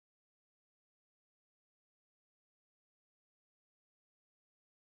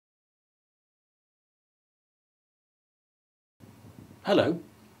Hello,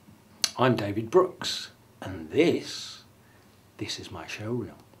 I'm David Brookes, and this is my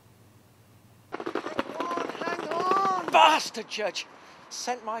showreel. Hang on! Bastard judge!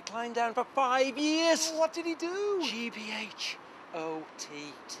 Sent my client down for 5 years. What did he do? GBH.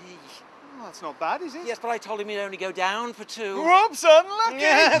 OTT. Oh, that's not bad, is it? Yes, but I told him he'd only go down for 2. Whoops, unlucky!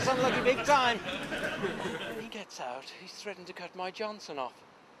 Yes, unlucky big time. When he gets out, he's threatened to cut my Johnson off.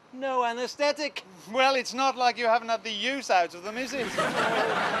 No anaesthetic. Well, it's not like you haven't had the use out of them, is it? It's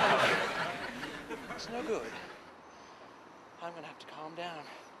no good. I'm going to have to calm down.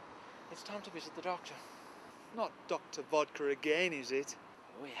 It's time to visit the doctor. Not Dr. Vodka again, is it?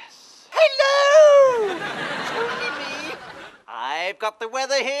 Oh, yes. Hello! It's only me. I've got the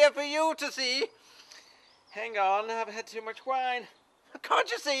weather here for you to see. Hang on, I've had too much wine. Can't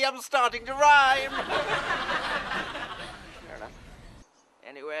you see I'm starting to rhyme? Fair enough.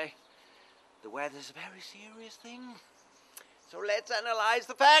 Anyway, the weather's a very serious thing. So let's analyze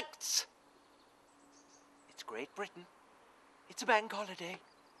the facts. It's Great Britain. It's a bank holiday.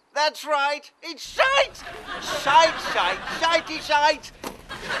 That's right, it's shite! Shite, shite, shitey shite!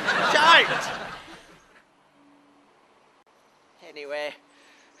 Shite! Anyway,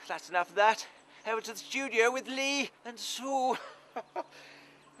 that's enough of that. Over to the studio with Lee and Sue.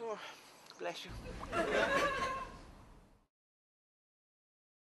 Oh, bless you.